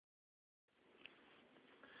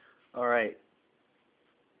Alright,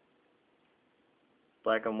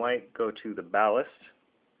 black and white go to the ballast.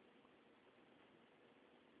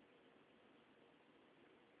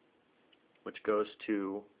 Which goes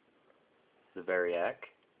to the variac,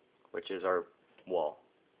 which is our wall.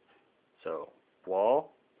 So,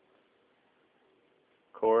 wall,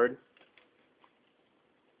 cord,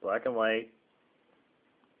 black and white,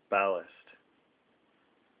 ballast.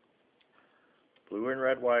 Blue and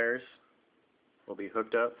red wires will be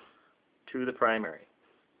hooked up to the primary.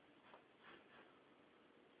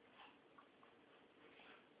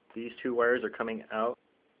 These two wires are coming out.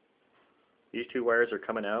 These two wires are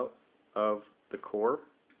coming out of the core.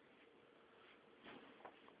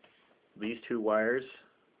 These two wires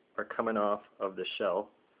are coming off of the shell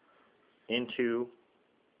into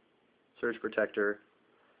surge protector,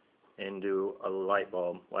 into a light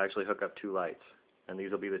bulb. We'll actually hook up two lights, and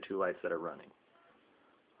these will be the two lights that are running.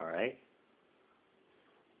 Alright?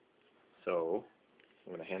 So,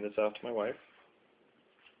 I'm going to hand this off to my wife.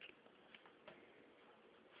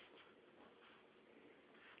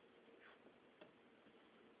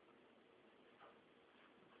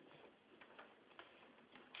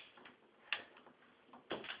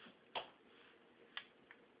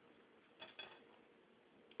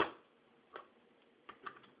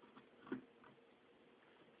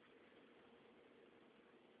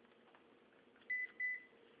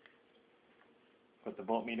 Put the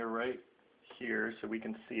voltmeter right here so we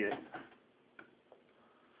can see it.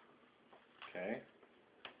 Okay.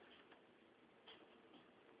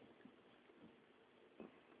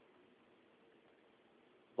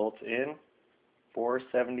 Volts in,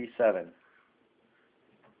 477. Let's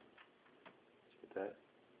get that.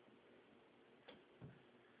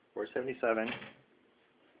 477.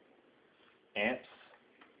 Amps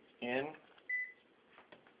in.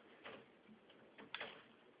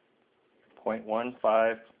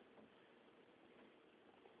 0.15,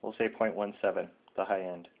 we'll say 0.17, the high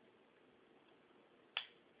end.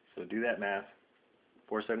 So do that math.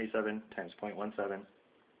 477 times 0.17.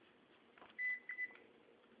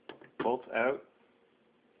 Volts out.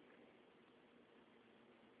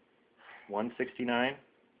 169.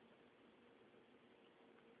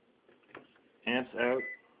 Amps out.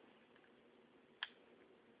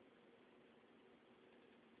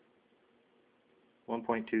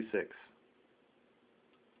 1.26.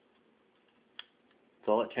 It's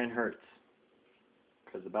all at 10 hertz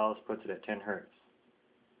because the ballast puts it at 10 hertz.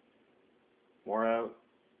 More out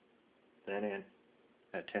than in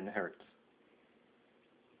at 10 hertz.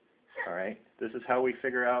 Alright, this is how we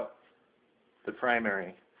figure out the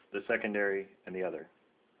primary, the secondary, and the other.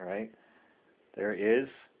 Alright, there is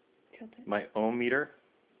my ohm meter.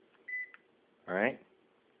 Alright,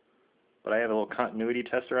 but I have a little continuity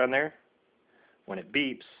tester on there. When it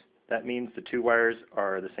beeps, that means the two wires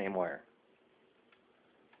are the same wire.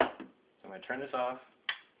 So I'm going to turn this off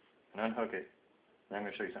and unhook it, and I'm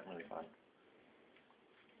going to show you something really fun.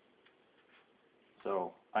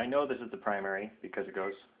 So I know this is the primary because it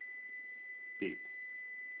goes beep.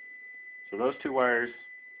 So those two wires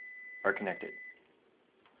are connected.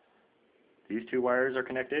 These two wires are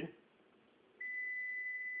connected,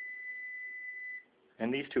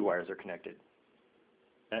 and these two wires are connected.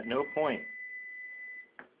 At no point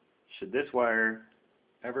should this wire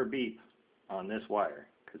ever beep on this wire,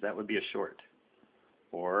 because that would be a short,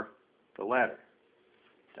 or the ladder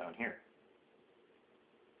down here.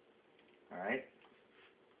 Alright,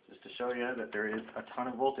 just to show you that there is a ton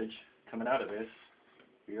of voltage coming out of this,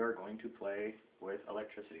 we are going to play with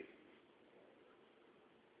electricity.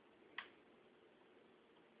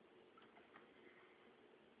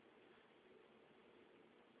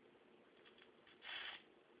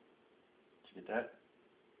 Did you get that?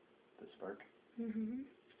 The spark? Mm-hmm.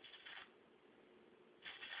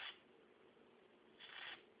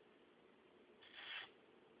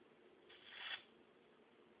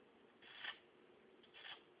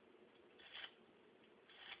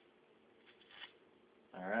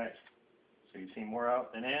 Alright, so you see more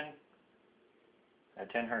out than in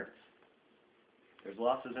at 10 hertz. There's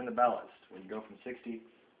losses in the ballast when you go from 60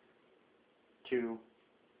 to,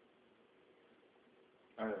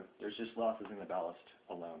 there's just losses in the ballast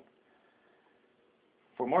alone.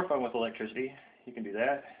 For more fun with electricity, you can do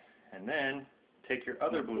that, and then take your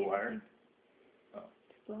other blue wire. Oh.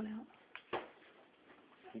 It's blown out.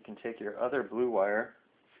 You can take your other blue wire,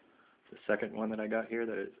 the second one that I got here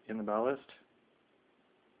that is in the ballast,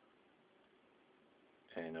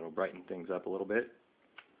 and it'll brighten things up a little bit,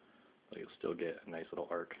 but you'll still get a nice little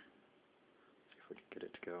arc. See if we can get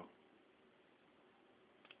it to go.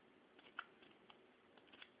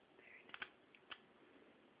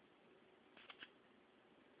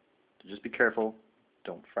 So just be careful.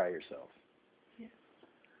 Don't fry yourself. Yeah.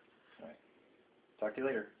 All right. Talk to you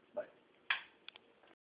later.